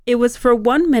It was for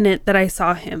 1 minute that I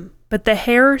saw him, but the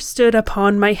hair stood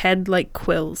upon my head like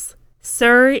quills.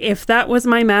 Sir, if that was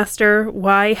my master,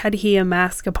 why had he a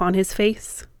mask upon his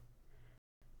face?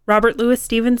 Robert Louis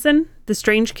Stevenson, The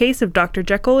Strange Case of Dr.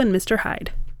 Jekyll and Mr.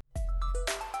 Hyde.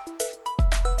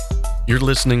 You're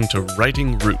listening to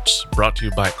Writing Roots, brought to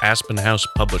you by Aspen House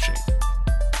Publishing.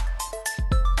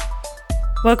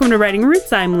 Welcome to Writing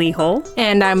Roots. I'm Lee Hull.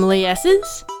 And I'm Lee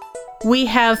Esses. We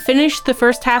have finished the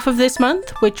first half of this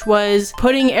month, which was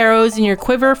putting arrows in your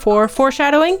quiver for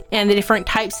foreshadowing and the different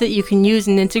types that you can use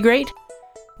and integrate.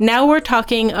 Now we're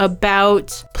talking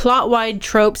about plot-wide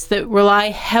tropes that rely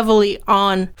heavily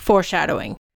on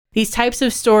foreshadowing. These types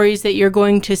of stories that you're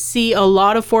going to see a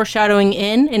lot of foreshadowing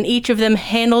in, and each of them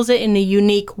handles it in a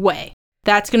unique way.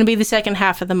 That's going to be the second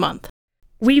half of the month.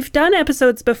 We've done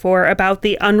episodes before about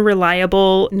the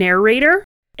unreliable narrator,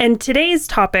 and today's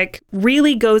topic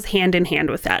really goes hand in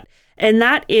hand with that. And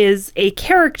that is a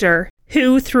character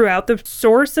who, throughout the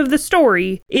source of the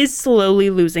story, is slowly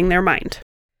losing their mind.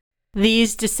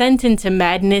 These descent into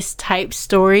madness type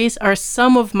stories are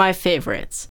some of my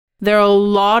favorites. They're a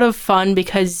lot of fun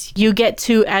because you get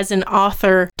to, as an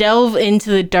author, delve into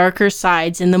the darker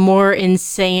sides and the more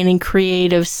insane and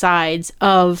creative sides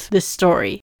of the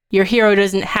story. Your hero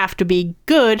doesn't have to be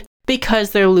good because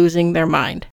they're losing their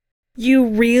mind. You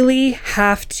really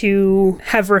have to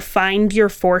have refined your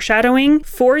foreshadowing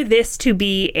for this to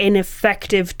be an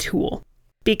effective tool.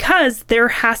 Because there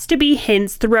has to be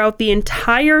hints throughout the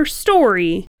entire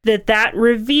story that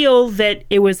reveal that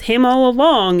it was him all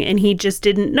along and he just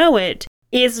didn't know it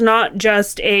is not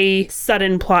just a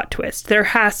sudden plot twist. There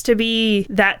has to be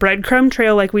that breadcrumb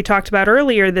trail like we talked about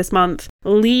earlier this month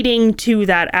leading to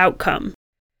that outcome.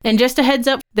 And just a heads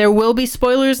up, there will be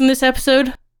spoilers in this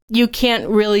episode. You can't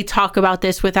really talk about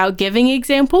this without giving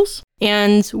examples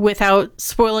and without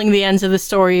spoiling the ends of the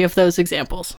story of those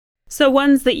examples. So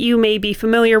ones that you may be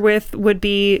familiar with would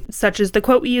be such as the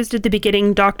quote we used at the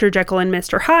beginning, Dr. Jekyll and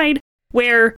Mr. Hyde,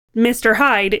 where Mr.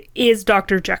 Hyde is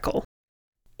Dr. Jekyll.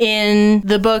 In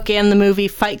the book and the movie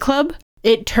Fight Club,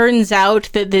 it turns out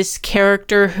that this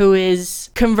character who is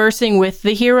conversing with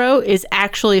the hero is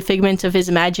actually a figment of his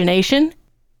imagination.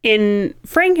 In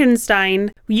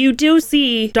Frankenstein, you do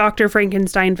see Dr.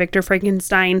 Frankenstein, Victor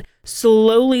Frankenstein,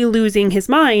 slowly losing his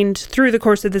mind through the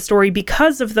course of the story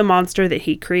because of the monster that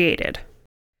he created.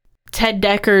 Ted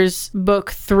Decker's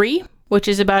book 3, which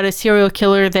is about a serial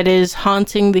killer that is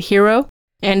haunting the hero,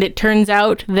 and it turns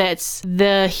out that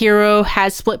the hero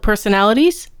has split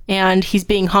personalities, and he's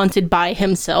being haunted by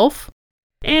himself.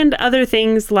 And other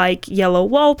things like Yellow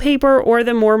Wallpaper or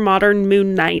the more modern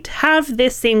Moon Knight have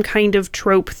this same kind of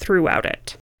trope throughout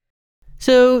it.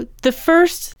 So the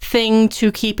first thing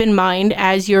to keep in mind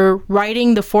as you're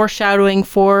writing the foreshadowing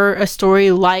for a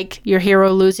story like your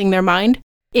hero losing their mind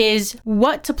is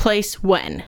what to place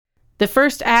when. The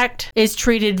first act is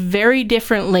treated very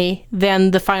differently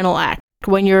than the final act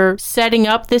when you're setting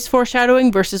up this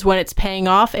foreshadowing versus when it's paying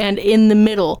off, and in the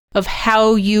middle of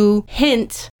how you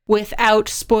hint without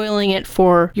spoiling it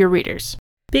for your readers.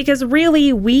 Because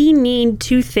really, we need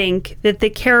to think that the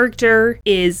character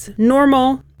is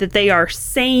normal, that they are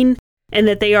sane, and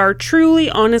that they are truly,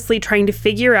 honestly trying to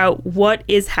figure out what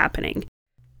is happening.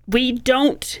 We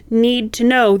don't need to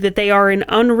know that they are an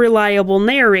unreliable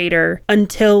narrator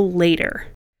until later.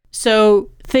 So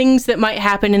things that might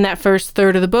happen in that first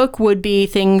third of the book would be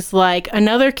things like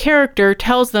another character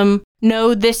tells them,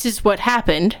 no, this is what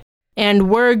happened, and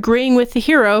we're agreeing with the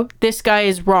hero, this guy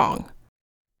is wrong.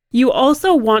 You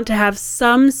also want to have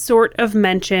some sort of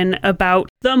mention about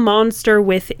the monster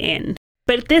within,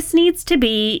 but this needs to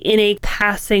be in a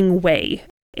passing way.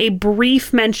 A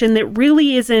brief mention that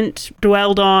really isn't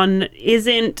dwelled on,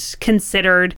 isn't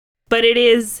considered, but it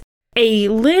is a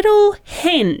little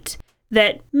hint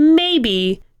that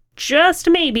maybe, just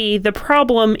maybe, the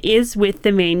problem is with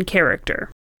the main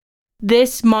character.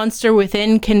 This monster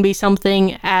within can be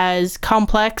something as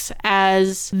complex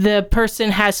as the person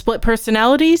has split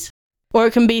personalities, or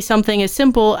it can be something as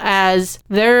simple as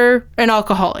they're an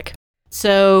alcoholic.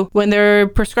 So when they're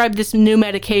prescribed this new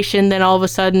medication, then all of a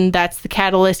sudden that's the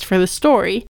catalyst for the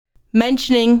story.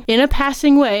 Mentioning in a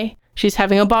passing way, she's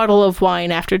having a bottle of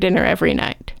wine after dinner every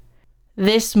night.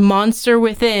 This monster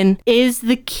within is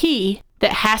the key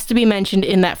that has to be mentioned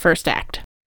in that first act.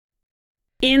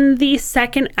 In the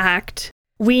second act,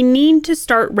 we need to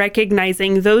start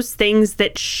recognizing those things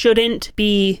that shouldn't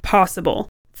be possible.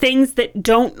 Things that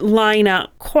don't line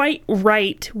up quite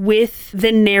right with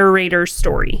the narrator's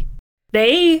story.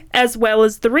 They, as well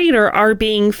as the reader, are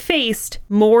being faced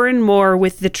more and more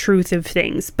with the truth of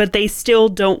things, but they still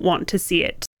don't want to see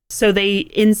it. So they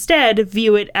instead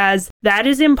view it as, that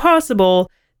is impossible.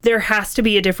 There has to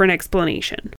be a different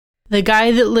explanation. The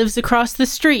guy that lives across the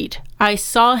street, I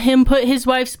saw him put his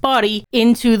wife's body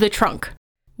into the trunk.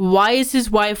 Why is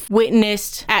his wife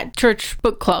witnessed at church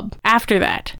book club after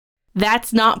that?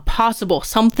 That's not possible.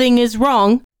 Something is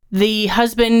wrong. The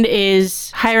husband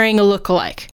is hiring a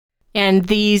lookalike. And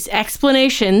these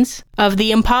explanations of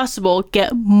the impossible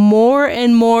get more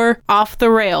and more off the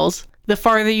rails the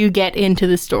farther you get into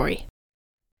the story.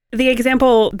 The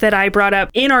example that I brought up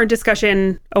in our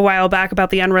discussion a while back about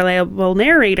the unreliable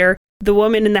narrator, the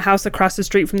woman in the house across the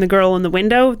street from the girl in the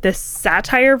window, the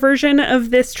satire version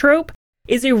of this trope,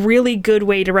 is a really good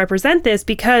way to represent this,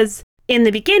 because in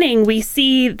the beginning we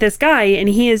see this guy and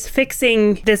he is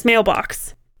fixing this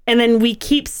mailbox. And then we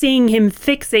keep seeing him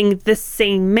fixing the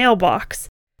same mailbox.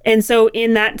 And so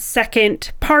in that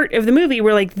second part of the movie,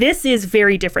 we're like, this is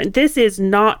very different. This is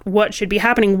not what should be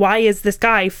happening. Why is this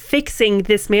guy fixing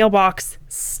this mailbox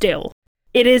still?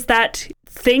 It is that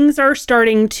things are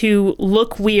starting to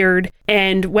look weird,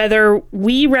 and whether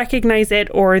we recognize it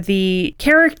or the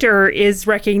character is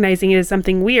recognizing it as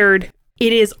something weird,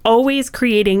 it is always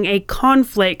creating a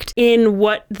conflict in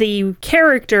what the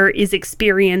character is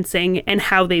experiencing and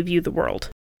how they view the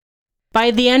world. By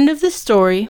the end of the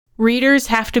story, readers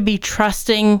have to be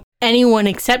trusting anyone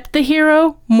except the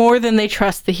hero more than they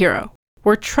trust the hero.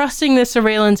 We're trusting the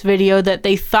surveillance video that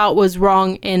they thought was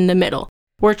wrong in the middle.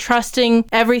 We're trusting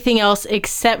everything else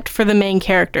except for the main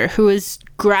character, who is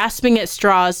grasping at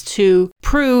straws to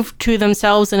prove to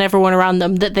themselves and everyone around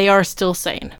them that they are still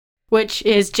sane, which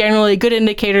is generally a good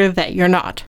indicator that you're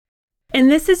not. And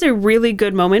this is a really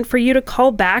good moment for you to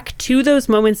call back to those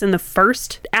moments in the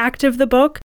first act of the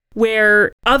book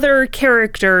where other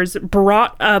characters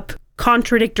brought up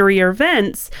contradictory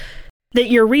events that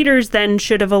your readers then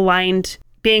should have aligned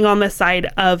being on the side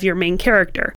of your main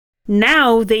character.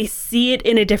 Now they see it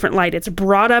in a different light. It's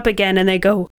brought up again and they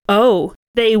go, oh,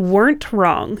 they weren't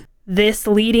wrong. This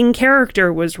leading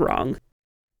character was wrong.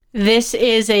 This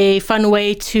is a fun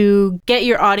way to get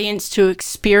your audience to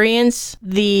experience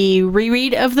the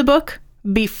reread of the book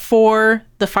before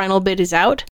the final bit is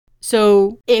out.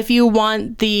 So if you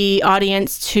want the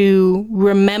audience to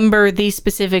remember these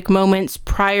specific moments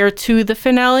prior to the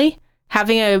finale,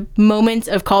 having a moment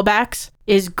of callbacks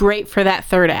is great for that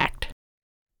third act.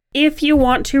 If you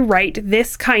want to write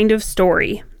this kind of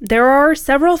story, there are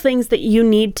several things that you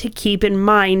need to keep in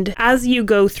mind as you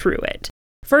go through it.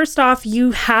 First off,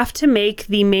 you have to make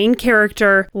the main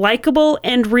character likable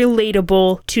and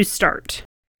relatable to start.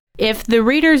 If the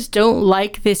readers don't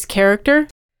like this character,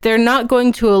 they're not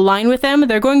going to align with them.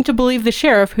 They're going to believe the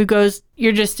sheriff who goes,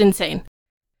 "You're just insane."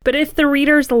 But if the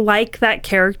readers like that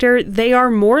character, they are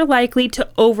more likely to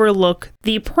overlook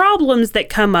the problems that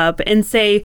come up and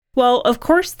say, well, of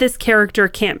course this character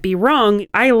can't be wrong.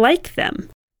 I like them.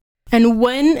 And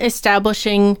when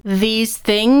establishing these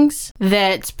things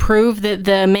that prove that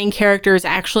the main character is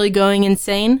actually going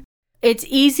insane, it's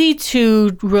easy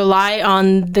to rely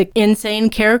on the insane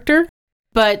character.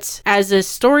 But as a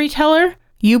storyteller,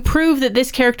 you prove that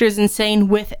this character is insane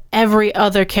with every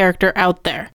other character out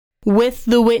there, with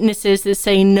the witnesses that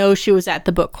say, no, she was at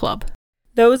the book club.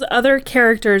 Those other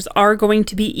characters are going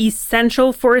to be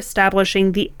essential for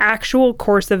establishing the actual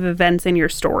course of events in your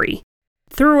story.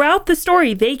 Throughout the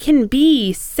story, they can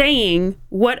be saying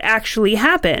what actually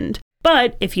happened.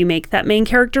 But if you make that main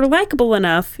character likable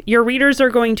enough, your readers are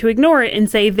going to ignore it and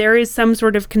say there is some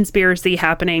sort of conspiracy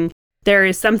happening. There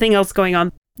is something else going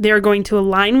on. They're going to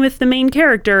align with the main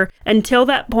character until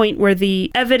that point where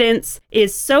the evidence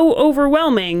is so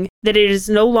overwhelming that it is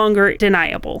no longer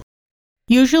deniable.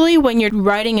 Usually when you're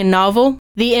writing a novel,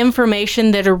 the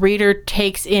information that a reader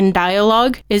takes in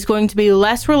dialogue is going to be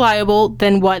less reliable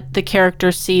than what the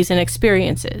character sees and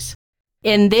experiences.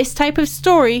 In this type of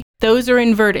story, those are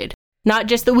inverted. Not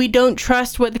just that we don't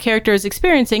trust what the character is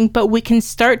experiencing, but we can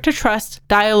start to trust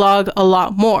dialogue a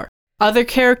lot more. Other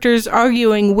characters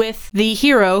arguing with the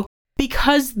hero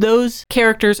because those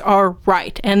characters are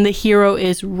right and the hero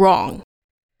is wrong.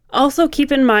 Also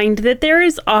keep in mind that there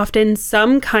is often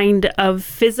some kind of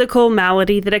physical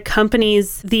malady that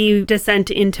accompanies the descent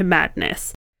into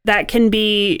madness. That can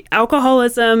be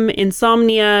alcoholism,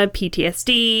 insomnia,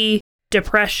 PTSD,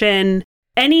 depression,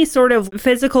 any sort of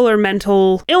physical or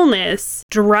mental illness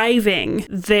driving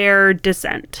their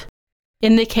descent.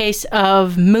 In the case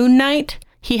of Moon Knight,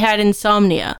 he had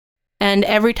insomnia, and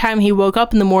every time he woke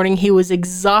up in the morning, he was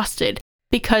exhausted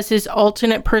because his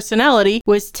alternate personality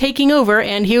was taking over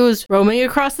and he was roaming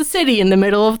across the city in the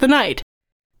middle of the night.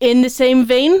 In the same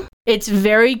vein, it's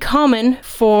very common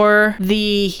for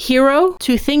the hero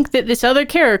to think that this other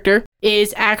character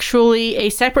is actually a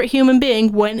separate human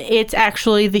being when it's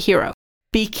actually the hero.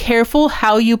 Be careful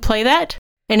how you play that,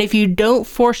 and if you don't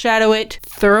foreshadow it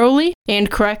thoroughly and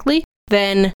correctly,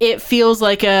 then it feels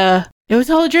like it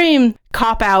was all a dream,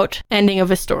 cop-out ending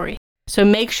of a story. So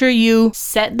make sure you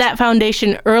set that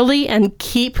foundation early and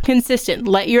keep consistent.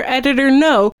 Let your editor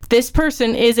know this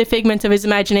person is a figment of his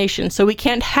imagination, so we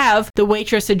can't have the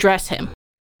waitress address him.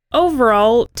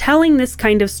 Overall, telling this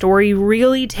kind of story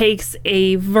really takes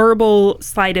a verbal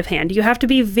sleight of hand. You have to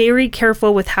be very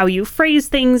careful with how you phrase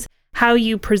things, how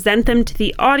you present them to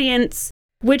the audience,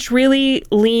 which really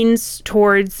leans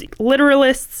towards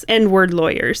literalists and word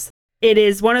lawyers. It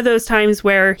is one of those times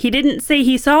where he didn't say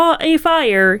he saw a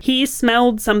fire, he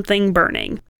smelled something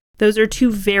burning. Those are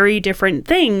two very different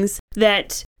things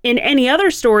that in any other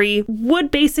story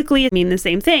would basically mean the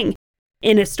same thing.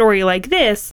 In a story like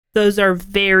this, those are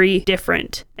very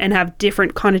different and have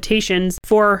different connotations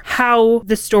for how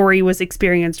the story was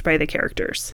experienced by the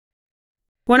characters.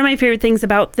 One of my favorite things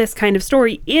about this kind of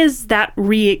story is that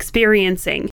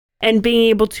re-experiencing and being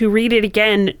able to read it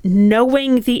again,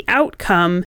 knowing the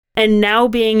outcome, and now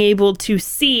being able to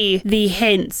see the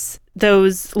hints,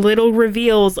 those little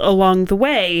reveals along the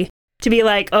way, to be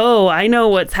like, oh, I know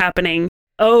what's happening.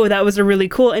 Oh, that was a really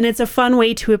cool. And it's a fun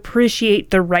way to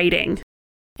appreciate the writing.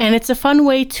 And it's a fun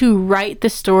way to write the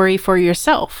story for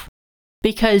yourself,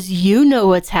 because you know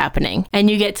what's happening and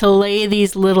you get to lay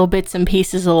these little bits and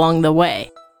pieces along the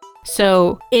way.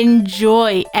 So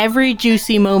enjoy every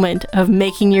juicy moment of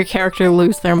making your character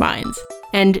lose their minds.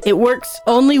 And it works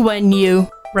only when you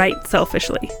write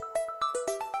selfishly.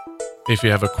 If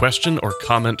you have a question or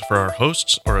comment for our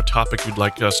hosts or a topic you'd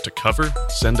like us to cover,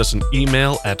 send us an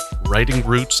email at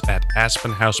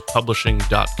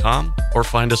writingroots@aspenhousepublishing.com or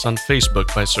find us on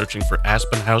Facebook by searching for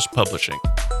Aspen House Publishing.